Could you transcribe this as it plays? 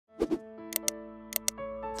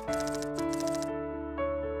আসসালামু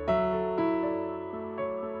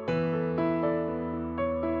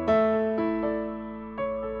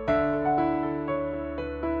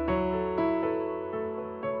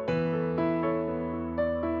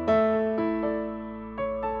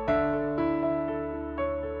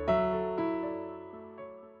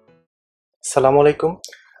আলাইকুম।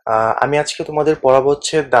 আমি আজকে তোমাদের পড়াবো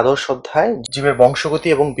হচ্ছে দ্বাদশ অধ্যায় জীবের বংশগতি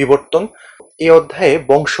এবং বিবর্তন। এই অধ্যায়ে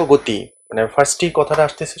বংশগতি মানে ফার্স্টই কথাটা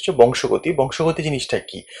আসতেছে হচ্ছে বংশগতি। বংশগতি জিনিসটা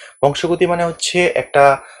কি? বংশগতি মানে হচ্ছে একটা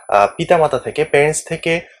পিতামাতা থেকে, প্যারেন্টস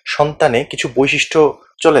থেকে সন্তানে কিছু বৈশিষ্ট্য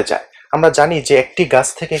চলে যায়। আমরা জানি যে একটি গাছ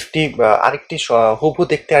থেকে একটি আরেকটি হুবহু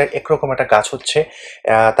দেখতে একরকম একটা গাছ হচ্ছে।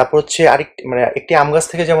 তারপর হচ্ছে আরেকটি মানে একটি আম গাছ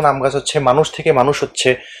থেকে যেমন আম গাছ হচ্ছে, মানুষ থেকে মানুষ হচ্ছে।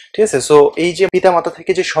 ঠিক আছে, সো এই যে পিতা মাতা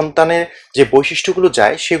থেকে যে সন্তানের যে বৈশিষ্ট্যগুলো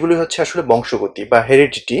যায় সেগুলি হচ্ছে আসলে বংশগতি বা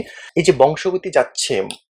হেরিডিটি। এই যে বংশগতি যাচ্ছে,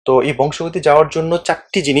 তো এই বংশগতি যাওয়ার জন্য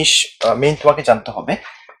চারটি জিনিস মেইন তোমাকে জানতে হবে।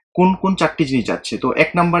 কোন কোন চারটি জিনিস যাচ্ছে? তো এক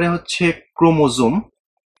নম্বরে হচ্ছে ক্রোমোজোম,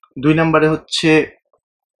 দুই নম্বরে হচ্ছে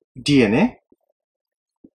ডিএনএ,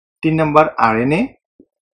 তিন নম্বর আরএনএ,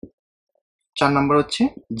 চার নম্বর হচ্ছে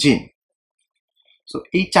জিন। তো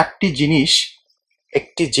এই চারটি জিনিস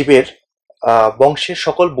একটি জীবের বংশের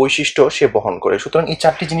সকল বৈশিষ্ট্য সে বহন করে। সুতরাং এই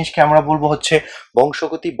চারটি জিনিসকে আমরা বলবো হচ্ছে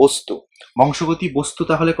বংশগতি বস্তু। বংশগতি বস্তু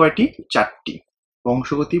তাহলে কয়টি? চারটি।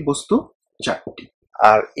 বংশগতি বস্তু চারটি।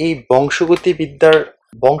 আর এই বংশগতি বিদ্যার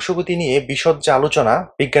বংশগতি নিয়ে বিশদ যে আলোচনা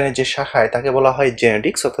বিজ্ঞানের যে শাখায় তাকে বলা হয়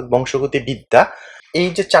জেনেটিক্স অর্থাৎ বংশগতি বিদ্যা। এই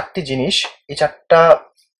যে চারটি জিনিস, এই চারটা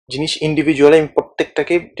জিনিস ইন্ডিভিজুয়ালি আমি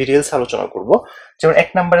প্রত্যেকটাকে ডিটেলস আলোচনা করব। যেমন এক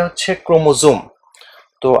নম্বরে হচ্ছে ক্রোমোজোম।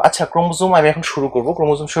 তো আচ্ছা, ক্রোমোজোম আমি এখন শুরু করব।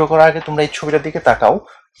 ক্রোমোজোম শুরু করার আগে তোমরা এই ছবিটার দিকে তাকাও।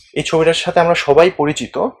 এই ছবিটার সাথে আমরা সবাই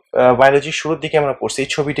পরিচিত, বায়োলজির শুরুর দিকে আমরা পড়ছি। এই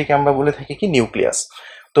ছবিটিকে আমরা বলে থাকি কি নিউক্লিয়াস।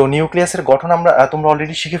 তো নিউক্লিয়াসের গঠন আমরা তোমরা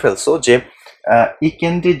অলরেডি শিখে ফেলছো যে এই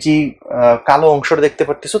কেন্দ্রে যে কালো অংশটা দেখতে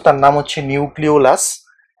পারতেছো তার নাম হচ্ছে নিউক্লিওলাস,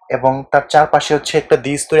 এবং তার চারপাশে হচ্ছে একটা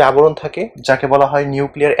দ্বিস্তরী আবরণ থাকে যাকে বলা হয়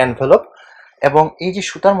নিউক্লিয়ার এনভেলপ। এবং এই যে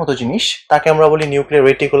সুতার মতো জিনিস তাকে আমরা বলি নিউক্লিয়ার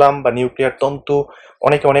রেটিকুলাম বা নিউক্লিয়ার তন্তু,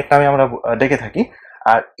 অনেকে অনেক নামে আমরা ডেকে থাকি।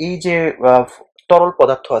 আর এই যে তরল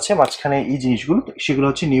পদার্থ আছে মাঝখানে এই জিনিসগুলো, সেগুলো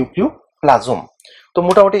হচ্ছে নিউক্লিও প্লাজম। তো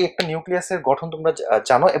মোটামুটি একটা নিউক্লিয়াসের গঠন তোমরা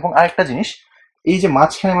জানো। এবং আরেকটা জিনিস, এই যে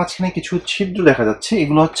মাঝখানে মাঝখানে কিছু ছিদ্র দেখা যাচ্ছে,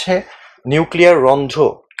 এগুলো হচ্ছে নিউক্লিয়ার রন্ধ্র।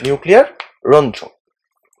 নিউক্লিয়ার রন্ধ্র।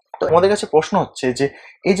 তো আমাদের কাছে প্রশ্ন হচ্ছে যে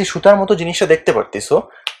এই যে সুতার মতো জিনিসটা দেখতে পারতেছো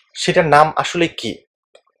সেটার নাম আসলে কি?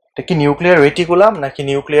 এটা কি নিউক্লিয়ার রেটিকুলাম, নাকি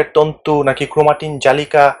নিউক্লিয়ার তন্তু, নাকি ক্রোমাটিন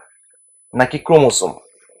জালিকা, নাকি ক্রোমোসোম?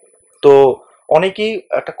 তো অনেকেই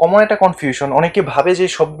একটা কমন একটা কনফিউশন, অনেকে ভাবে যে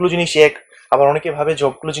সবগুলো জিনিস এক, আবার অনেকে ভাবে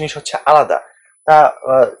সবগুলো জিনিস হচ্ছে আলাদা। তা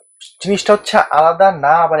জিনিসটা হচ্ছে আলাদা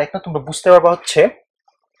না আবার একটা তোমরা বুঝতে পারবা হচ্ছে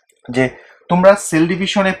যে তোমরা সেল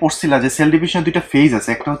ডিভিশনে পড়ছিলা যে সেল ডিভিশনে দুইটা ফেজ আছে,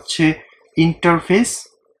 একটা হচ্ছে ইন্টারফেস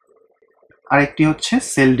আর একটি হচ্ছে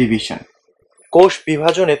সেল ডিভিশন। কোষ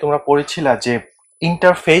বিভাজনে তোমরা পড়েছিলা যে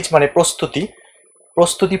ইন্টারফেজ মানে প্রস্তুতি,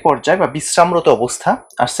 প্রস্তুতি পর্যায় বা বিশ্রামরত অবস্থা,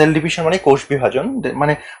 আর সেল ডিভিশন মানে কোষ বিভাজন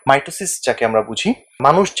মানে মাইটোসিস যাকে আমরা বুঝি।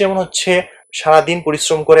 মানুষ যেমন হচ্ছে সারাদিন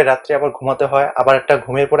পরিশ্রম করে রাত্রে আবার ঘুমাতে হয়, আবার একটা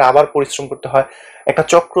ঘুমের পরে আবার পরিশ্রম করতে হয়, একটা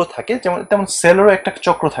চক্র থাকে, যেমন তেমন সেলেরও একটা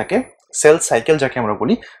চক্র থাকে, সেল সাইকেল যাকে আমরা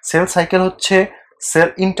বলি। সেল সাইকেল হচ্ছে সেল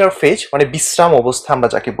ইন্টারফেজ মানে বিশ্রাম অবস্থা আমরা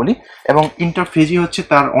যাকে বলি, এবং ইন্টারফেজই হচ্ছে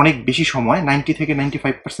তার অনেক বেশি সময়, 90 থেকে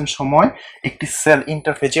 95% সময় একটি সেল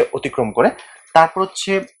ইন্টারফেজে অতিক্রম করে। তারপর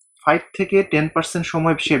হচ্ছে 5 থেকে 10%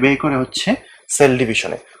 সময় সে ব্যয় করে হচ্ছে সেল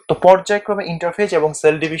ডিভিশনে। তো পর্যায়ক্রমে ইন্টারফেজ এবং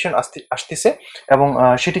সেল ডিভিশন আসতেছে, এবং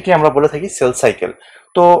সেটিকে আমরা বলে থাকি সেল সাইকেল।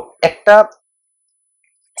 তো একটা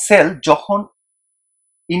সেল যখন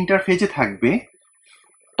ইন্টারফেজে থাকবে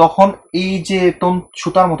তখন এই যে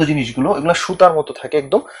সুতার মতো জিনিসগুলো, এগুলো সুতার মতো থাকে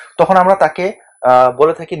একদম, তখন আমরা তাকে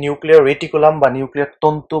বলে থাকি নিউক্লিয়ার রেটিকুলাম বা নিউক্লিয়ার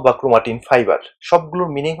তন্তু বা ক্রোমাটিন ফাইবার। সবগুলোর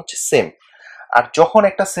মিনিং হচ্ছে সেম। আর যখন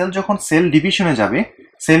একটা সেল যখন সেল ডিভিশনে যাবে,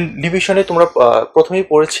 সেল ডিভিশনে তোমরা প্রথমেই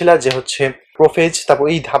পড়েছিলা যে হচ্ছে প্রোফেজ, তারপর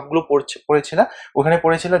এই ধাপগুলো পড়েছিলা। ওখানে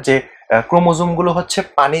পড়েছিলা যে ক্রোমোজোম গুলো হচ্ছে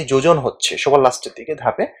পানি যোজন হচ্ছে সবার লাস্টের দিকে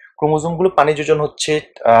ধাপে। ক্রোমোজোম গুলো পানি যোজন হচ্ছে,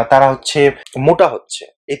 তারা হচ্ছে মোটা হচ্ছে,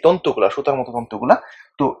 এই তন্তুগুলা সুতার মতো তন্তুগুলা।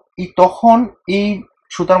 তো তখন এই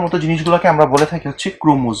সুতার মতো জিনিসগুলোকে আমরা বলে থাকি হচ্ছে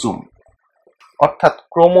ক্রোমোজোম। অর্থাৎ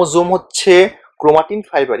ক্রোমোজোম হচ্ছে ক্রোমাটিন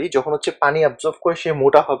ফাইবারই যখন হচ্ছে পানি অ্যাবজর্ব করে সে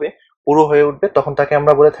মোটা হবে, পুরো হয়ে উঠবে, তখন তাকে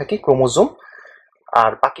আমরা বলে থাকি ক্রোমোজোম।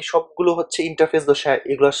 আর বাকি সবগুলো হচ্ছে ইন্টারফেস দশা,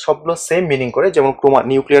 এগুলো সবগুলো সেম মিনিং করে, যেমন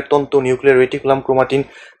নিউক্লিয়ার তন্তু, নিউক্লিয়ার রেটিকুলাম, ক্রোমাটিন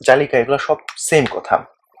জালিকা, এগুলো সব সেম কথা।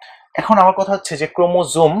 এখন আমার কথা হচ্ছে যে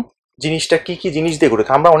ক্রোমোজোম জিনিসটা কি কি জিনিস দিয়ে গঠিত।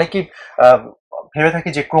 আমরা অনেকেই ভেবে থাকি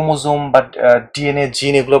যে ক্রোমোজোম বা ডিএনএ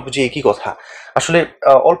জিন এগুলো বুঝি একই কথা। আসলে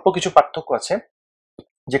অল্প কিছু পার্থক্য আছে।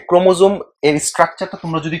 যে ক্রোমোজোম এর স্ট্রাকচারটা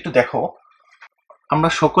তোমরা যদি একটু দেখো, আমরা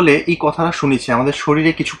সকলে এই কথাটা শুনেছি, আমাদের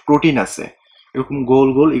শরীরে কিছু প্রোটিন আছে এরকম গোল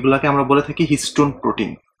গোল, এগুলাকে আমরা বলে থাকি হিস্টোন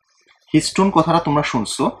প্রোটিন। হিস্টোন কথাটা তোমরা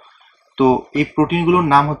শুনছো, তো এই প্রোটিনগুলোর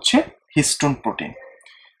নাম হচ্ছে হিস্টোন প্রোটিন।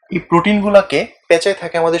 এই প্রোটিনগুলোকে পেঁচায়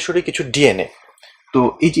থাকে আমাদের শরীরে কিছু ডিএনএ। তো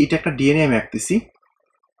এই যে এটা একটা ডিএনএ আমি আঁকতেছি,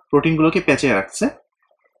 প্রোটিনগুলোকে পেঁচায় রাখছে,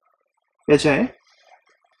 পেঁচায়।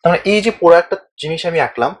 তাহলে এই যে পুরো একটা জিনিস আমি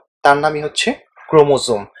আঁকলাম, তার নামই হচ্ছে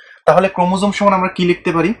ক্রোমোজোম। তাহলে ক্রোমোজোম সমান আমরা কি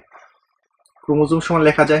লিখতে পারি? ক্রোমোজোম সমান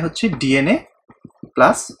লেখা যায় হচ্ছে DNA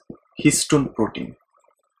plus histone protein.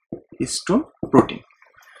 Histone protein,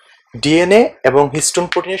 DNA এবং হিস্টোন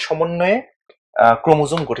প্রোটিনের সমন্বয়ে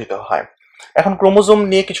ক্রোমোজোম গঠিত হয়। এখন ক্রোমোজোম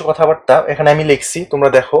নিয়ে কিছু কথাবার্তা এখানে আমি লিখছি, তোমরা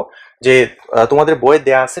দেখো যে তোমাদের বইয়ে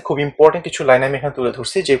দেয়া আছে, খুব ইম্পর্টেন্ট কিছু লাইন আমি এখানে তুলে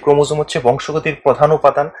ধরছি, যে ক্রোমোজোম হচ্ছে বংশগতির প্রধান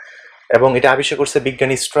উপাদান এবং এটা আবিষ্কার করছে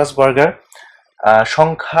বিজ্ঞানী স্ট্রাসবার্গার।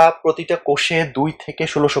 সংখ্যা প্রতিটা কোষে 2 থেকে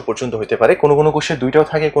 1600 পর্যন্ত হতে পারে, কোনো কোনো কোষে 2টাও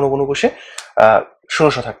থাকে, কোনো কোনো কোষে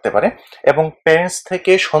 1600 থাকতে পারে। এবং প্যারেন্টস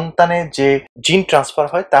থেকে সন্তানে যে জিন ট্রান্সফার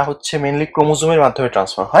হয় তা হচ্ছে মেনলি ক্রোমোজোমের মাধ্যমে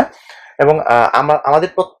ট্রান্সফার হয়। এবং আমাদের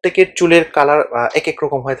প্রত্যেকের চুলের কালার এক এক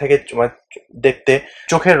রকম হয়ে থাকে দেখতে,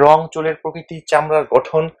 চোখের রং, চুলের প্রকৃতি, চামড়ার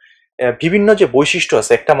গঠন, বিভিন্ন যে বৈশিষ্ট্য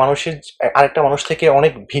আছে একটা মানুষের আরেকটা মানুষ থেকে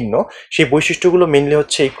অনেক ভিন্ন, সেই বৈশিষ্ট্যগুলো মেনলি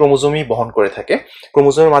হচ্ছে এই ক্রোমোজোমই বহন করে থাকে।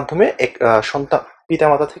 ক্রোমোজোমের মাধ্যমে এক সন্তান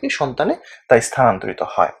পিতামাতা থেকে সন্তানে তা স্থানান্তরিত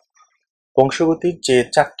হয়। বংশগতির যে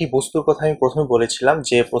 4টি বস্তুর কথা আমি প্রথমে বলেছিলাম,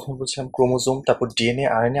 যে প্রথম বলছিলাম ক্রোমোজোম, তারপর ডিএনএ,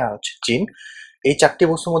 আরএনএ আর হচ্ছে জিন। এই 4টি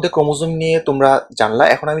বস্তুর মধ্যে ক্রোমোজোম নিয়ে তোমরা জানলা।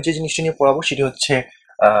 এখন আমি যে জিনিসটা নিয়ে পড়াবো সেটি হচ্ছে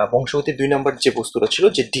বংশগতির 2 নম্বর যে বস্তুটা ছিল,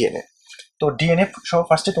 যে ডিএনএ। তো ডিএনএ সহ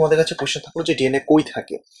ফার্স্টে তোমাদের কাছে কোশ্চেন থাকলো যে ডিএনএ কই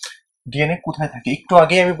থাকে, ডিএনএ কোথায় থাকে। একটু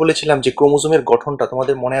আগে আমি বলেছিলাম যে ক্রোমোজোমের গঠনটা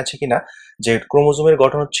তোমাদের মনে আছে কিনা, যে ক্রোমোজোমের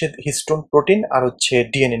গঠন হচ্ছে হিস্টোন প্রোটিন আর হচ্ছে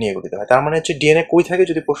ডিএনএ নিয়ে গঠিত হয়। তার মানে হচ্ছে ডিএনএ কই থাকে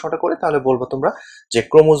যদি প্রশ্নটা করে, তাহলে বলবো তোমরা যে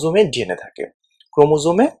ক্রোমোজোমে ডিএনএ থাকে,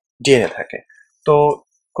 ক্রোমোজোমে ডিএনএ থাকে। তো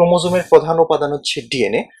ক্রোমোজোমের প্রধান উপাদান হচ্ছে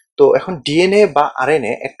ডিএনএ। তো এখন ডিএনএ বা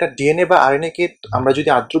আরএনএ, একটা ডিএনএ বা আরএনএ কে আমরা যদি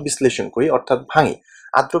আদ্র বিশ্লেষণ করি অর্থাৎ ভাঙি,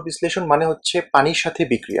 আদ্র বিশ্লেষণ মানে হচ্ছে পানির সাথে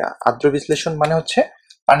বিক্রিয়া, আদ্র বিশ্লেষণ মানে হচ্ছে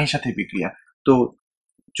পানির সাথে বিক্রিয়া। তো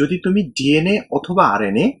যদি তুমি ডিএনএ অথবা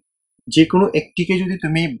আরএনএ যে কোনো একটিকে যদি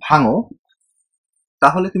তুমি ভাঙো,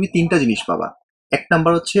 তাহলে তুমি 3টা জিনিস পাবা। 1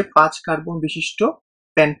 নাম্বার হচ্ছে 5 কার্বন বিশিষ্ট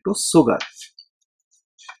পেন্টোজ সুগার,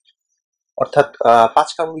 অর্থাৎ 5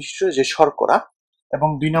 কার্বন বিশিষ্ট যে শর্করা। এবং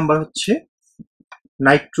 2 নাম্বার হচ্ছে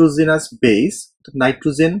নাইট্রোজেনাস বেস,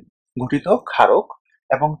 নাইট্রোজেন গঠিত ক্ষারক।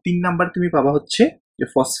 এবং 3 নাম্বার তুমি পাবা হচ্ছে যে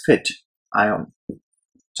ফসফেট আয়ন,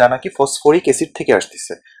 যা নাকি ফসফরিক অ্যাসিড থেকে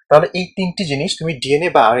আসতেছে। তাহলে এই 3টি জিনিস তুমি ডিএনএ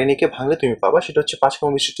বা আরএনএ কে ভাঙলে তুমি পাবা, সেটা হচ্ছে 5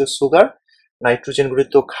 কার্বন বিশিষ্ট সুগার, নাইট্রোজেন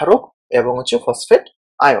গঠিত ক্ষারক এবং হচ্ছে ফসফেট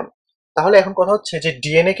আয়ন। তাহলে এখন কথা হচ্ছে যে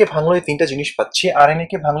ডিএনএ কে ভাঙলেও এই 3টা জিনিস পাচ্ছি, আরএনএ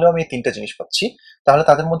কে ভাঙলেও আমি এই 3টা জিনিস পাচ্ছি। তাহলে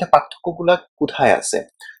তাদের মধ্যে পার্থক্যগুলো কোথায় আছে?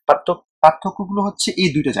 পার্থক্যগুলো হচ্ছে এই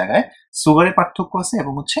 2টা জায়গায়, সুগারে পার্থক্য আছে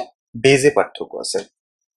এবং হচ্ছে বেজে পার্থক্য আছে।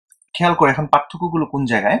 খেয়াল করে এখন পার্থক্যগুলো কোন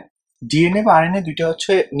জায়গায়। ডিএনএ বা আরএনএ দুইটা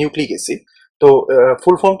হচ্ছে নিউক্লিক অ্যাসিড। তো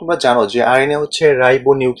ফুল ফর্ম তোমরা জানো যে আরএনএ হচ্ছে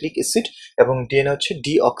রাইবো নিউক্লিক অ্যাসিড এবং ডিএনএ হচ্ছে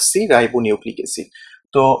ডিঅক্সি রাইবো নিউক্লিক অ্যাসিড।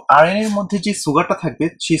 তো আরএনএ এর মধ্যে যে সুগারটা থাকবে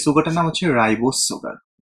সেই সুগারটার নাম হচ্ছে ribose sugar,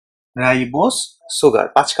 ribose sugar,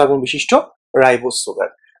 5 carbon বিশিষ্ট রাইবোস সুগার।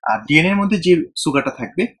 আর ডিএনএ এর মধ্যে যে সুগারটা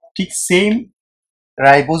থাকবে ঠিক সেম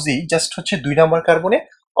রাইবোজই, জাস্ট হচ্ছে 2 নাম্বার কার্বনে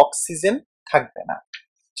অক্সিজেন থাকবে না,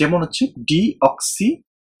 যেমন হচ্ছে ডিঅক্সি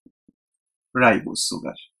রাইবোস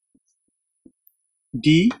সুগার।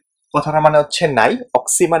 ডি কথাটা মানে হচ্ছে নাই,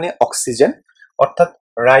 অক্সি মানে অক্সিজেন, অর্থাৎ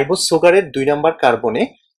রাইবোস সুগারের 2 নাম্বার কার্বনে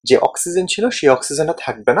যে অক্সিজেন ছিল সেই অক্সিজেনটা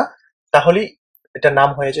থাকবে না, তাহলেই এটা নাম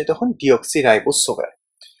হয়ে যায় তখন ডিঅক্সি রাইবোস সুগার।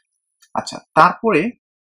 আচ্ছা, তারপরে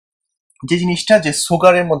যে জিনিসটা যে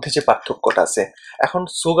সুগারের মধ্যে যে পার্থক্যটা আছে, এখন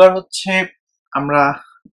সুগার হচ্ছে আমরা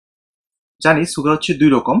জানি সুগার হচ্ছে 2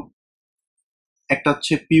 রকম, একটা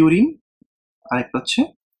হচ্ছে পিউরিন আর একটা হচ্ছে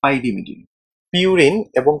পাইরিমিডিন। পিউরিন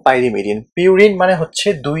এবং পাইরিমিডিন, পিউরিন মানে হচ্ছে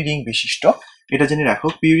 2 রিং বিশিষ্ট, এটা জেনে রাখো,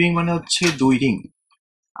 পিউরিন মানে হচ্ছে 2 রিং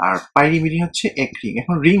আর পাইরিমিডিন হচ্ছে 1 রিং।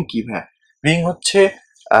 এখন রিং কি ভাই? রিং হচ্ছে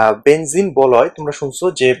বেনজিন বলয়, তোমরা শুনছো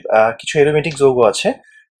যে কিছু অ্যারোমেটিক যৌগ আছে,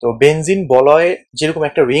 তো বেনজিন বলয় যেরকম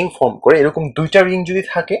একটা রিং ফর্ম করে, এরকম 2টা রিং যদি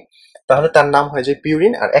থাকে তাহলে তার নাম হয় যে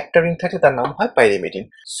পিউরিন, আর একটা রিং থাকলে তার নাম হয় পাইরিমিডিন।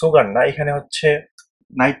 সুগার না, এখানে হচ্ছে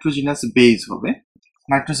নাইট্রোজিনাস বেজ হবে।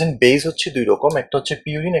 নাইট্রোজেন বেজ হচ্ছে 2 রকম, একটা হচ্ছে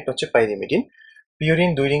পিউরিন, একটা হচ্ছে পাইরিমিডিন।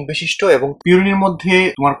 পিউরিন 2 রিং বিশিষ্ট এবং পিউরিনের মধ্যে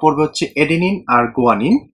তোমার পড়বে হচ্ছে এডেনিন আর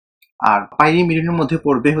গুয়ানিন, আর পাইরিমিডিনের মধ্যে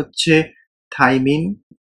পড়বে হচ্ছে থাইমিন,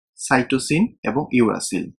 সাইটোসিন এবং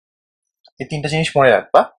ইউরাসিল। এই 3টা জিনিস মনে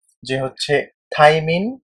রাখবা, যে হচ্ছে থাইমিন,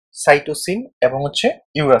 সাইটোসিন এবং হচ্ছে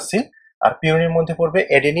ইউরাসিল। আর পিউরিনের মধ্যে পড়বে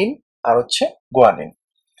এডেনিন আর হচ্ছে গুয়ানিন।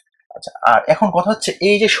 আচ্ছা, আর এখন কথা হচ্ছে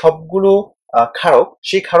এই যে সবগুলো ক্ষারক,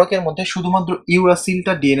 সেই ক্ষারকের মধ্যে শুধুমাত্র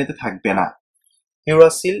ইউরাসিলটা ডিএনএ তে থাকবে না,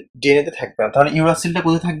 ইউরাসিল ডিএনএ তে থাকবে না, তাহলে ইউরাসিলটা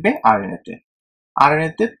কোথায় থাকবে? আরএনএ তে।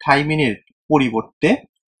 আরএনএ তে থাইমিনের পরিবর্তে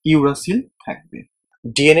ইউরাসিল থাকবে।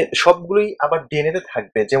 ডিএনএ সবগুলোই আবার ডিএনএ তে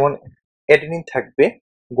থাকবে, যেমন অ্যাডেনিন থাকবে,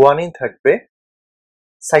 গুয়ানিন থাকবে,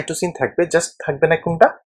 সাইটোসিন থাকবে, জাস্ট থাকবে না কোনটা?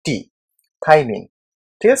 টি, থাইমিন।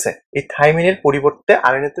 ঠিক আছে, এই থাইমিনের পরিবর্তে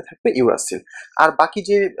আরএনএ তে থাকবে ইউরাসিল। আর বাকি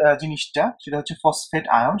যে জিনিসটা সেটা হচ্ছে ফসফেট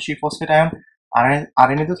আয়ন, সেই ফসফেট আয়ন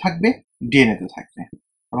আরএনএ তে থাকবে, ডিএনএ তে থাকবে,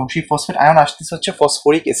 এবং সেই ফসফেট আয়ন আসতেছে হচ্ছে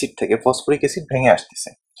ফসফরিক অ্যাসিড থেকে, ফসফরিক অ্যাসিড ভেঙে আসতেছে।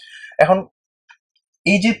 এখন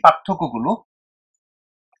এই যে পার্থক্যগুলো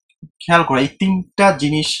খেয়াল করে, এই তিনটা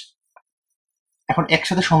জিনিস এখন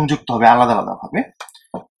একসাথে সংযুক্ত হবে আলাদা আলাদা ভাবে।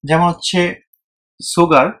 যেমন হচ্ছে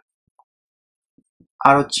সুগার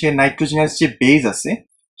আর হচ্ছে নাইট্রোজেনাস যে বেজ আছে,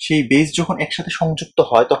 সেই বেজ যখন একসাথে সংযুক্ত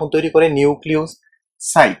হয় তখন তৈরি করে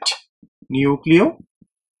নিউক্লিওসাইড,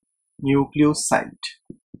 নিউক্লিওসাইড।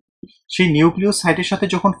 সেই নিউক্লিওসাইডের সাথে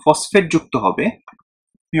যখন ফসফেট যুক্ত হবে,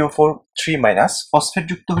 PO4 3- ফসফেট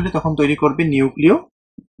যুক্ত হলে তখন তৈরি করবে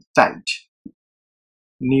নিউক্লিওটাইড,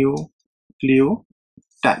 নিউক্লিওটাইড।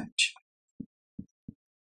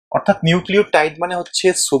 অর্থাৎ নিউক্লিওটাইড মানে হচ্ছে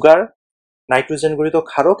সুগার, নাইট্রোজেন গঠিত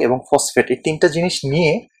ক্ষারক এবং ফসফেট, এই তিনটা জিনিস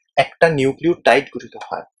নিয়ে একটা নিউক্লিওটাইড গঠিত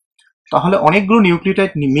হয়। তাহলে অনেকগুলো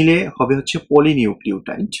নিউক্লিওটাইড মিলে হবে হচ্ছে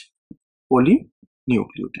পলিনিউক্লিওটাইড,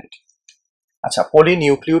 পলিনিউক্লিওটাইড। আচ্ছা,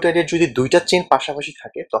 পলিনিউক্লিওটাইডের যদি দুইটা চেইন পাশাপাশি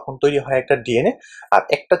থাকে তখন তৈরি হয় একটা ডিএনএ, আর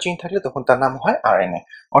একটা চেইন থাকলে তখন তার নাম হয় আরএনএ।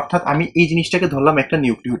 অর্থাৎ আমি এই জিনিসটাকে ধরলাম একটা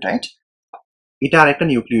নিউক্লিওটাইড, এটা আর একটা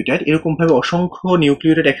নিউক্লিওটাইড, এরকম ভাবে অসংখ্য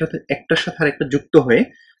নিউক্লিওটাইড একসাথে একটার সাথে আরেকটা যুক্ত হয়ে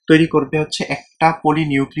তৈরি করবে হচ্ছে একটা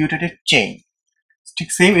পলিনিউক্লিওটাইডের চেইন। ঠিক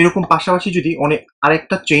সেম এরকম পাশাপাশি যদি অনেক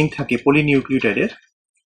আরেকটা চেইন থাকে পলিনিউক্লিওটাইডের,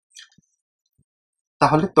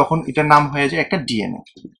 তাহলে তখন এটার নাম হয়ে যায় একটা ডিএনএ।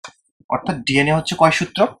 অর্থাৎ ডিএনএ হচ্ছে কয়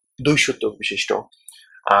সূত্র? 2 সূত্র বিশিষ্ট।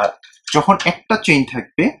 আর যখন একটা চেইন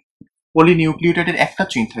থাকবে, পলিনিউক্লিওটাইডের একটা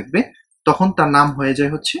চেইন থাকবে, তখন তার নাম হয়ে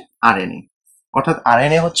যায় হচ্ছে আরএনএ। অর্থাৎ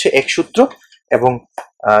আরএনএ হচ্ছে 1 সূত্র এবং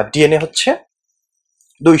ডিএনএ হচ্ছে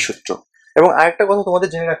 2 সূত্র। এবং আরেকটা কথা তোমাদের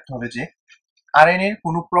জেনে রাখতে হবে যে আরএনএ এর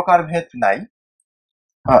কোনো প্রকারভেদ নাই,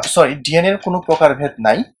 ডিএনএ এর কোনো প্রকারভেদ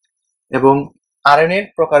নাই, এবং আরএনএ এর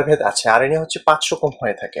প্রকারভেদ আছে। আরএনএ হচ্ছে 5 রকম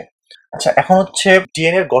হয়ে থাকে। আচ্ছা, এখন হচ্ছে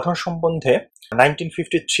ডিএনএ এর গঠন সম্বন্ধে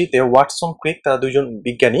 1953-তে ওয়াটসন ক্রিক, তারা দুইজন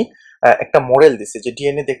বিজ্ঞানী একটা মডেল দিছে যে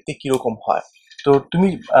ডিএনএ দেখতে কিরকম হয়। তো তুমি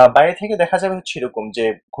বাইরে থেকে দেখা যাবে হচ্ছে এরকম যে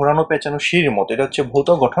ঘোরানো পেঁচানো সিঁড়ির মতো, এটা হচ্ছে ভৌত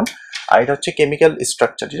গঠন, আর এটা হচ্ছে কেমিক্যাল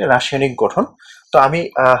স্ট্রাকচার, যেটা রাসায়নিক গঠন। তো আমি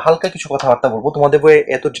হালকা কিছু কথাবার্তা বলবো, তোমাদের বইয়ে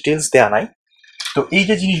এত ডিটেলস দেয়া নাই। তো এই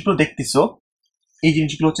যে জিনিসগুলো দেখতেছো, এই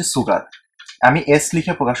জিনিসগুলো হচ্ছে সুগার, আমি এস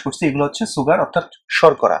লিখে প্রকাশ করছি, এগুলো হচ্ছে সুগার অর্থাৎ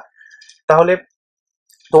শর্করা। তাহলে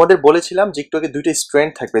তোমাদের বলেছিলাম যে একটু আগে দুইটা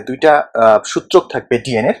স্ট্র্যান্ড থাকবে, দুইটা সূত্রক থাকবে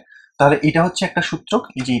ডিএনএর। তাহলে এটা হচ্ছে একটা সূত্রক,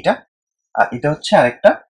 এই যে এটা, আর এটা হচ্ছে আরেকটা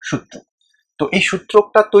সূত্রক। তো এই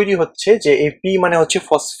সূত্রকটা তৈরি হচ্ছে যে এই পি মানে হচ্ছে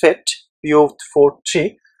ফসফেট, PO4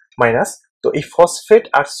 3-। তো এই ফসফেট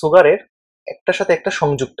আর সুগারের একটার সাথে একটা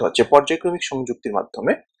সংযুক্ত হচ্ছে পর্যায়ক্রমিক সংযুক্তির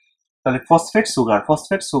মাধ্যমে। তাহলে phosphate sugar,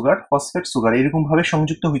 phosphate sugar, phosphate sugar এরকম ভাবে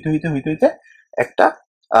সংযুক্ত হইতে হইতে হইতে হইতে একটা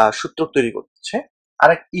সূত্রক তৈরি করছে। আর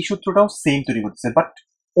এই সূত্রটাও সেম তৈরি করছে, বাট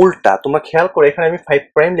উল্টা। তোমরা খেয়াল করে, এখানে আমি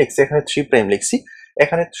 5' লিখছি, এখানে 3' লিখছি,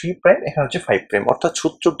 এখানে 3', এখানে হচ্ছে 5'। অর্থাৎ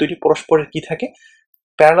সূত্রক দুইটি পরস্পরের কি থাকে?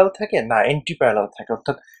 প্যারালাল থাকে না, এন্টি প্যারালাল থাকে।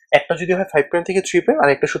 অর্থাৎ একটা যদি হয় 5' থেকে 3', আর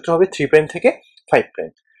একটা সূত্র হবে 3' থেকে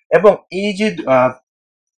 5'। এবং এই যে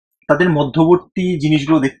তাদের মধ্যবর্তী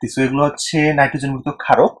জিনিসগুলো দেখতেছো, এগুলো হচ্ছে নাইট্রোজেন যুক্ত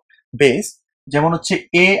ক্ষারক, বেস। যেমন হচ্ছে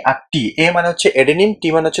এ আর টি, এ মানে হচ্ছে এডেনিন, টি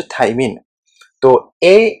মানে হচ্ছে থাইমিন। তো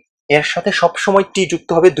এ এর সাথে সবসময় টি যুক্ত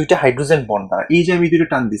হবে দুইটা হাইড্রোজেন বন্ড দ্বারা। এই যে আমি দুটো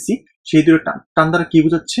টান দিছি, সেই দুটো টান টান দ্বারা কি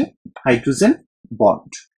বোঝাচ্ছে? Hydrogen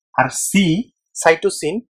bond. আর সি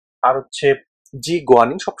সাইটোসিন আর হচ্ছে জি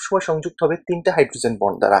গুয়ানিন সবসময় সংযুক্ত হবে তিনটা হাইড্রোজেন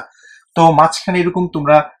বন্ড দ্বারা। তো মাঝখানে এরকম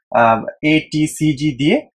তোমরা এ টি সি জি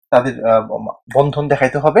দিয়ে তাদের বন্ধন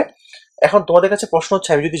দেখাইতে হবে। এখন তোমাদের কাছে প্রশ্ন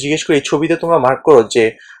হচ্ছে, আমি যদি জিজ্ঞেস করি এই ছবিতে তোমরা মার্ক করো যে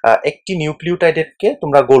একটি নিউক্লিওটাইডকে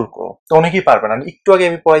তোমরা গোল করো, তো অনেকেই পারবে না। একটু আগে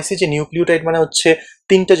আমি পড়াইছি যে নিউক্লিওটাইড মানে হচ্ছে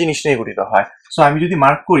তিনটা জিনিস নিয়ে গঠিত হয়। সো আমি যদি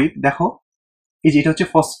মার্ক করি, দেখো এই যে এটা হচ্ছে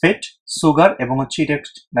ফসফেট, সুগার এবং হচ্ছে এটা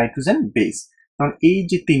নাইট্রোজেন বেস। কারণ এই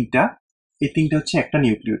যে তিনটা, এই তিনটা হচ্ছে একটা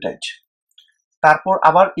নিউক্লিওটাইড। তারপর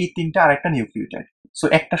আবার এই তিনটা আর একটা নিউক্লিওটাইড। সো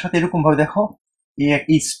একটার সাথে এরকম ভাবে দেখো,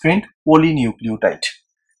 এই স্ট্রেন্ড পলিনিউক্লিওটাইড,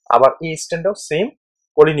 আবার এই স্ট্রেন্ডটাও সেম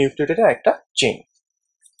পলিনিউক্লিওটাইডের একটা চেইন।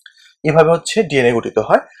 এভাবে হচ্ছে ডিএনএ গঠিত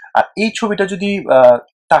হয়। আর এই ছবিটা যদি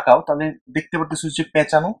তাকাও, তাহলে দেখতে পারতেছো যে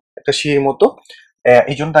পেঁচানো একটা সিঁড়ির মতো,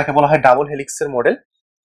 এই জন্য তাকে বলা হয় ডাবল হেলিক্সের মডেল।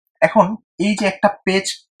 এখন এই যে একটা পেজ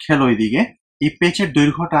খেলো এইদিকে, এই পেজের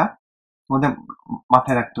দৈর্ঘ্যটা তোমাদের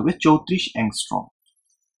মাথায় রাখতে হবে 34 অ্যাংস্ট্রম।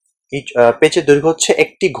 এই পেজের দৈর্ঘ্য হচ্ছে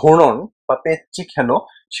একটি ঘূর্ণন বা পেজ যে খেলো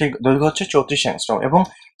সেই দৈর্ঘ্য হচ্ছে 34 অ্যাংস্ট্রম, এবং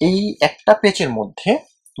এই একটা পেজের মধ্যে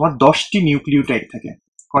তোমার 10টি নিউক্লিওটাইড থাকে।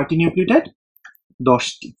 কয়টি নিউক্লিওটাইড?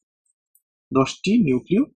 10টি। 10টি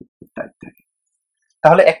নিউক্লিওটাইড থাকে।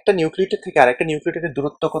 তাহলে একটা নিউক্লিওটাইড থেকে আরেকটা নিউক্লিওটাইডের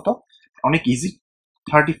দূরত্ব কত? অনেক ইজি,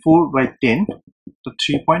 34/10, তো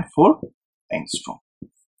 3.4 অ্যাংস্ট্রম।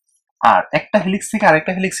 আর একটা হেলিক্স থেকে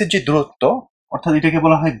আরেকটা হেলিক্সের যে দূরত্ব, অর্থাৎ এটাকে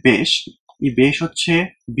বলা হয় বেশ, এই বেশ হচ্ছে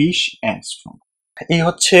 20 অ্যাংস্ট্রম। এই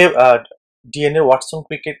হচ্ছে ডিএনএ ওয়াটসন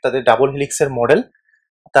ক্রিকেট তাদের ডাবল হেলিক্সের মডেল।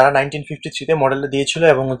 তারা 1953-তে মডেলটা দিয়েছিল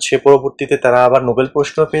এবং হচ্ছে পরবর্তীতে তারা আবার নোবেল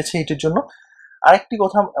পুরস্কার পেয়েছে এটির জন্য। আরেকটি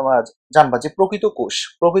কথা জানবা যে প্রকৃত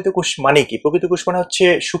কোষ মানে কি? প্রকৃত কোষ মানে হচ্ছে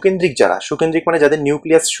সুকেন্দ্রিক, যারা সুকেন্দ্রিক মানে যাদের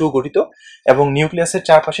নিউক্লিয়াস সুগঠিত এবং নিউক্লিয়াসের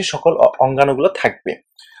চারপাশে সকল অঙ্গাণুগুলো থাকবে।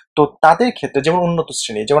 তো তাদের ক্ষেত্রে যেমন উন্নত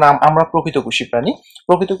শ্রেণী, যেমন আমরা প্রকৃতকোষী প্রাণী,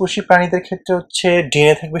 প্রকৃতকোষী প্রাণীদের ক্ষেত্রে হচ্ছে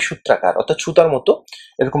ডিএনএ থাকবে সূত্রাকার, অর্থাৎ সুতার মতো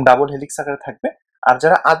এরকম ডাবল হেলিক্স আকারে থাকবে। আর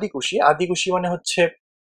যারা আদিকোষী মানে হচ্ছে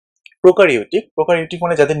প্রোকারিওটিক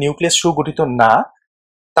মানে যাদের নিউক্লিয়াস সুগঠিত না,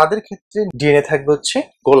 তাদের ক্ষেত্রে ডিএনএ থাকবে হচ্ছে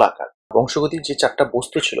গোলাকার। বংশগতির যে চারটা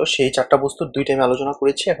বস্তু ছিল সেই চারটা বস্তুর দুইটা আমি আলোচনা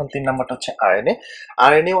করেছি, এখন 3 নাম্বারটা হচ্ছে আরএনএ।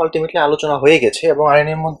 আরএনএ আলটিমেটলি আলোচনা হয়ে গেছে, এবং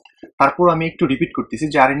আরএনএ এর মধ্যে তারপর আমি একটু রিপিট করতেছি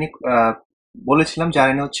যে আরএনএ বলেছিলাম যে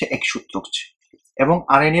আরএনএ হচ্ছে একসূত্রক, এবং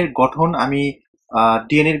আরএনএ এর গঠন আমি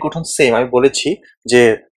ডিএনএ এর গঠন সেম আমি বলেছি যে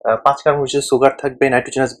 5 কার্বন সুগার থাকবে,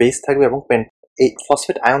 নাইট্রোজেনাস বেস থাকবে এবং এই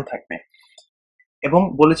ফসফেট আয়ন থাকবে। এবং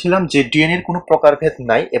বলেছিলাম যে ডিএনএ এর কোনো প্রকারভেদ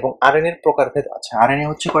নাই এবং আরএনএ এর প্রকারভেদ আছে। আরএনএ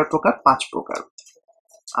হচ্ছে কয় প্রকার? 5 প্রকার।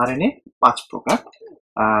 আরএনএ 5 প্রকার।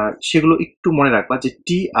 সেগুলো একটু মনে রাখবা যে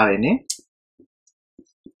টিআরএনএ,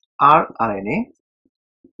 আরআরএনএ,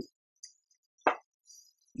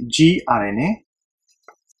 জিআরএনএ,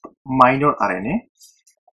 মাইনর আরএনএ,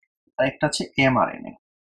 আর একটা আছে এমআরএনএ,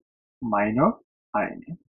 মাইনর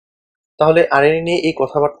আরএনএ। তাহলে আরএনএ নিয়ে এই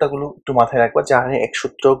কথাবার্তাগুলো একটু মাথায় রাখবা যে আরএনএ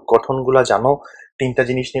একসূত্রক, গঠনগুলো জানো, 3টা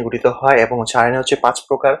জিনিস নিয়ে গঠিত হয়, এবং হচ্ছে আরএনএ হচ্ছে 5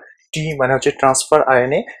 প্রকার। টি মানে হচ্ছে ট্রান্সফার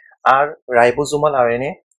আরএনএ, আর রাইবোজোমাল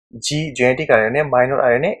আরএনএ, জি genetic RNA, minor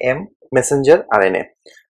RNA, M Messenger RNA,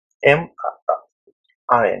 M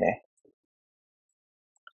RNA.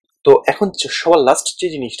 তো এখন সবার লাস্ট যে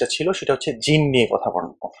জিনিসটা ছিল সেটা হচ্ছে জিন নিয়ে কথা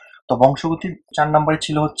বলবো। তো বংশগতির 4 নম্বরে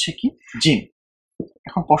ছিল হচ্ছে কি? জিন।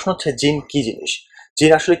 এখন প্রশ্ন হচ্ছে জিন কি জিনিস,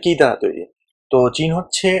 জিন আসলে কি দ্বারা তৈরি? তো জিন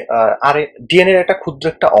হচ্ছে ডিএনএ এর একটা ক্ষুদ্র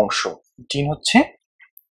একটা অংশ। জিন হচ্ছে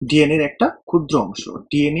ডিএনএ এর একটা ক্ষুদ্র অংশ,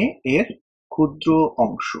 ডিএনএ এর ক্ষুদ্র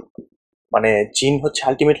অংশ, মানে জিন হচ্ছে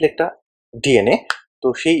আলটিমেটলি একটা ডিএনএ। তো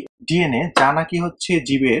সেই ডিএনএ যা নাকি হচ্ছে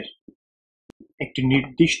জীবের একটি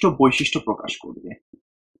নির্দিষ্ট বৈশিষ্ট্য প্রকাশ করবে,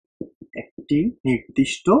 একটি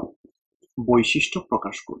নির্দিষ্ট বৈশিষ্ট্য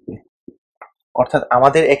প্রকাশ করবে। অর্থাৎ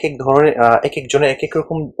আমাদের এক এক ধরনের এক একজনের এক এক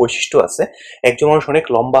রকম বৈশিষ্ট্য আছে। একজন মানুষ অনেক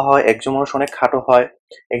লম্বা হয়, একজন মানুষ অনেক খাটো হয়,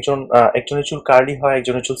 একজনের চুল কার্লি হয়,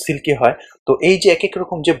 একজনের চুল সিল্কি হয়। তো এই যে এক এক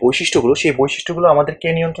রকম যে বৈশিষ্ট্যগুলো, সেই বৈশিষ্ট্যগুলো আমাদের কে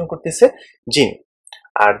নিয়ন্ত্রণ করতেছে? জিন।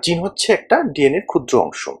 আর জিন হচ্ছে একটা ডিএনএ এর ক্ষুদ্র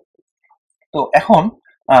অংশ। তো এখন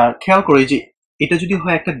খেয়াল করি যে এটা যদি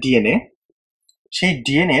হয় একটা ডিএনএ, সেই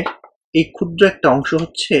ডিএনএ এর এই ক্ষুদ্র একটা অংশ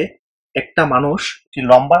হচ্ছে একটা মানুষ যে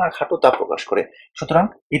লম্বা না খাটো তা প্রকাশ করে। সুতরাং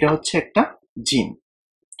এটা হচ্ছে একটা জিন।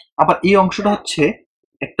 আবার এই অংশটা হচ্ছে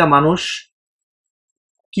একটা মানুষ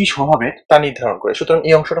কি স্বভাবের তা নির্ধারণ করে, সুতরাং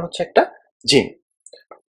এই অংশটা হচ্ছে একটা জিন।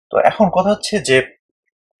 তো এখন কথা হচ্ছে যে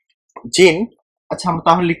জিন, আচ্ছা আমরা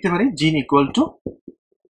তাহলে লিখতে পারি জিন ইকুয়াল টু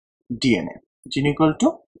ডিএনএ, জিন ইকুয়াল টু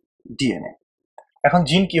ডিএনএ। এখন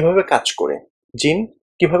জিন কিভাবে কাজ করে, জিন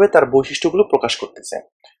কিভাবে তার বৈশিষ্ট্যগুলো প্রকাশ করতেছে,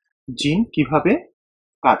 জিন কিভাবে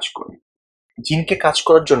কাজ করে? জিনকে কাজ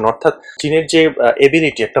করার জন্য, অর্থাৎ জিনের যে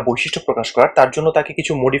এবিলিটি একটা বৈশিষ্ট্য প্রকাশ করার, তার জন্য তাকে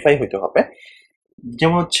কিছু মডিফাই হইতে হবে।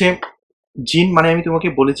 যেমন হচ্ছে জিন মানে আমি তোমাকে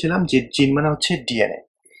বলেছিলাম যে জিন মানে হচ্ছে ডিএনএ,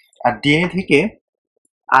 আর ডিএনএ থেকে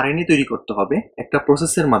আরএনএ তৈরি করতে হবে একটা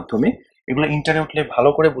প্রসেসের মাধ্যমে। এগুলো ইন্টারনেটে উঠলে ভালো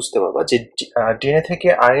করে বুঝতে পারবা যে ডিএনএ থেকে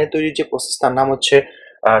আরএনএ তৈরির যে প্রসেস তার নাম হচ্ছে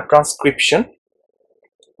ট্রান্সক্রিপশন।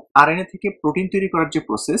 আরএনএ থেকে প্রোটিন তৈরি করার যে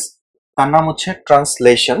প্রসেস তার নাম হচ্ছে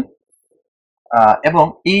ট্রান্সলেশন। এবং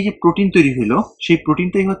এই যে প্রোটিন তৈরি হলো, সেই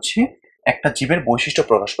প্রোটিনটাই হচ্ছে একটা জীবের বৈশিষ্ট্য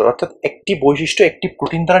প্রকাশ করে, অর্থাৎ একটি বৈশিষ্ট্য একটি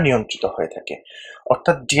প্রোটিন দ্বারা নিয়ন্ত্রিত হয়ে থাকে।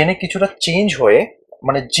 অর্থাৎ ডিএনএ কিছুটা চেঞ্জ হয়ে,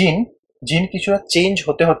 মানে জিন কিছুটা চেঞ্জ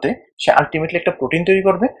হতে হতে সে আলটিমেটলি একটা প্রোটিন তৈরি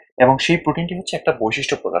করবে, এবং সেই প্রোটিনটি হচ্ছে একটা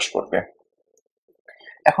বৈশিষ্ট্য প্রকাশ করবে।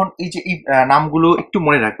 এখন এই যে এই নামগুলো একটু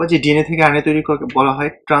মনে রাখবা যে ডিএনএ থেকে আরএনএ তৈরি বলা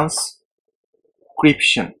হয়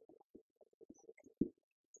ট্রান্সক্রিপশন,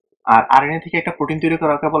 আর আরএনএ থেকে একটা প্রোটিন তৈরি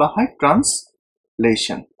করাকে বলা হয়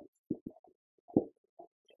ট্রান্সলেশন।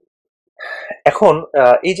 এখন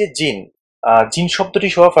এই যে জিন, জিন শব্দটি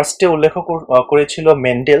সবার ফার্স্টে উল্লেখ করেছিল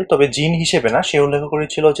মেন্ডেল, তবে জিন হিসেবে না, সে উল্লেখ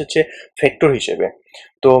করেছিল হচ্ছে ফ্যাক্টর হিসেবে।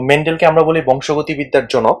 তো মেন্ডেলকে আমরা বলি বংশগতিবিদ্যার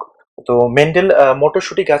জনক। তো মেন্ডেল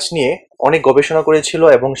মটরশুঁটি গাছ নিয়ে অনেক গবেষণা করেছিল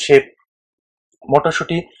এবং সে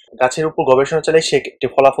মটরশুঁটি গাছের উপর গবেষণা চালিয়ে সে একটি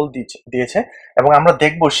ফলাফল দিয়েছে। এবং আমরা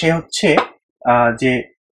দেখব সে হচ্ছে যে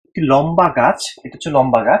একটি লম্বা গাছ, এটা হচ্ছে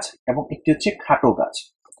লম্বা গাছ, এবং একটি হচ্ছে খাটো গাছ।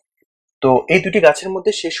 তো এই দুটি গাছের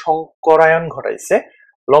মধ্যে সে সংকরায়ন ঘটাইছে।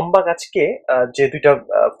 লম্বা গাছকে যে দুইটা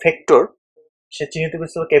ফ্যাক্টর সে চিহ্নিত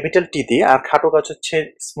করেছিল ক্যাপিটাল টি দিয়ে, আর খাটো গাছ হচ্ছে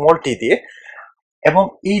স্মল টি দিয়ে। এবং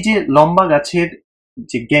এই যে লম্বা গাছের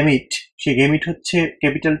যে গেমিট, সেই গেমিট হচ্ছে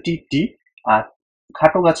ক্যাপিটাল টি টি, আর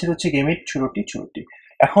খাটো গাছের হচ্ছে গেমিট ছোট টি ছোট টি।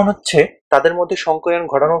 এখন হচ্ছে তাদের মধ্যে সংকরায়ন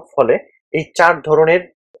ঘটানোর ফলে এই 4 ধরনের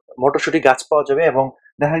মটরশুঁটি গাছ পাওয়া যাবে, এবং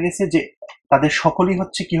দেখা গেছে যে তাদের সকলেই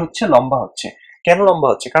হচ্ছে কি হচ্ছে লম্বা হচ্ছে। কেন লম্বা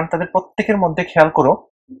হচ্ছে? কারণ তাদের প্রত্যেকের মধ্যে খেয়াল করো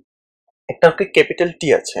একটা ক্যাপিটাল টি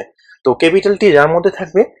আছে। তো ক্যাপিটাল টি যার মধ্যে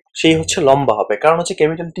থাকবে সেই হচ্ছে লম্বা হবে, কারণ হচ্ছে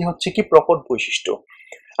ক্যাপিটাল টি হচ্ছে কি প্রকট বৈশিষ্ট্য।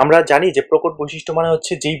 আমরা জানি যে প্রকট বৈশিষ্ট্য মানে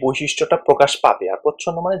হচ্ছে যেই বৈশিষ্ট্যটা প্রকাশ পাবে, আর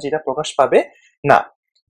প্রচ্ছন্ন মানে যেটা প্রকাশ পাবে না।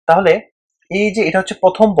 তাহলে এই যে এটা হচ্ছে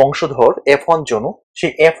প্রথম বংশধর F1 জনু,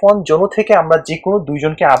 সেই F1 জনু থেকে আমরা যে কোনো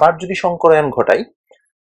দুইজনকে আবার যদি সংকরায়ন ঘটাই,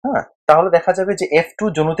 হ্যাঁ, তাহলে দেখা যাবে যে F2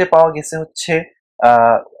 জনুতে পাওয়া গেছে হচ্ছে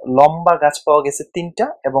লম্বা গাছ পাওয়া গেছে 3টা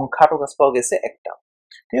এবং খাটো গাছ পাওয়া গেছে 1টা।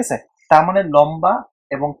 ঠিক আছে, তার মানে লম্বা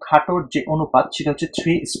এবং খাটোর যে অনুপাত সেটা হচ্ছে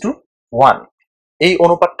 3:1। এই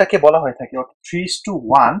অনুপাতটাকে বলা হয়ে থাকে, অর্থাৎ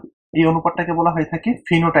 3:1, এই অনুপাতটাকে বলা হয়ে থাকে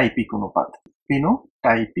ফিনোটাইপিক অনুপাত।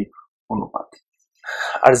 ফিনোটাইপিক অনুপাত।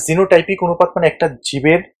 আর জিনোটাইপিক অনুপাত মানে একটা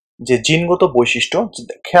জীবের যে জিনগত বৈশিষ্ট্য।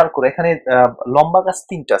 খেয়াল করো এখানে লম্বা গাছ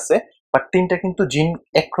 3টা আছে, বাট 3টা কিন্তু জিন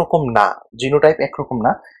একরকম না, জিনোটাইপ একরকম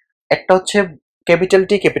না। একটা হচ্ছে ক্যাপিটাল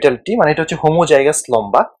টি মানে এটা হচ্ছে হোমোজাইগাস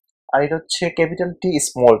লম্বা, আর এটা হচ্ছে ক্যাপিটাল টি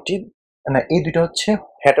স্মল টি, মানে এই দুইটা হচ্ছে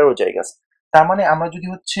হেটারোজাইগাস। তার মানে আমরা যদি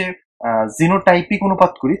হচ্ছে জিনোটাইপিক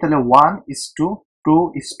অনুপাত করি তাহলে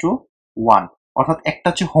 1:2:1, অর্থাৎ একটা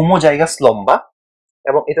হচ্ছে হোমোজাইগাস লম্বা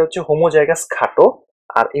এবং এটা হচ্ছে হোমোজাইগাস খাটো,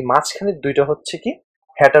 আর এই মাঝখানের দুইটা হচ্ছে কি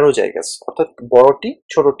হেটারোজাইগাস, অর্থাৎ বড়টি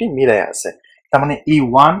ছোটটি মিলায় আছে। তার মানে এই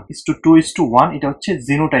 1:2:1 এটা হচ্ছে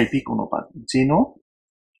জিনোটাইপিক অনুপাত।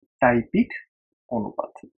 জিনোটাইপিক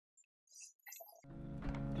অনুপাত।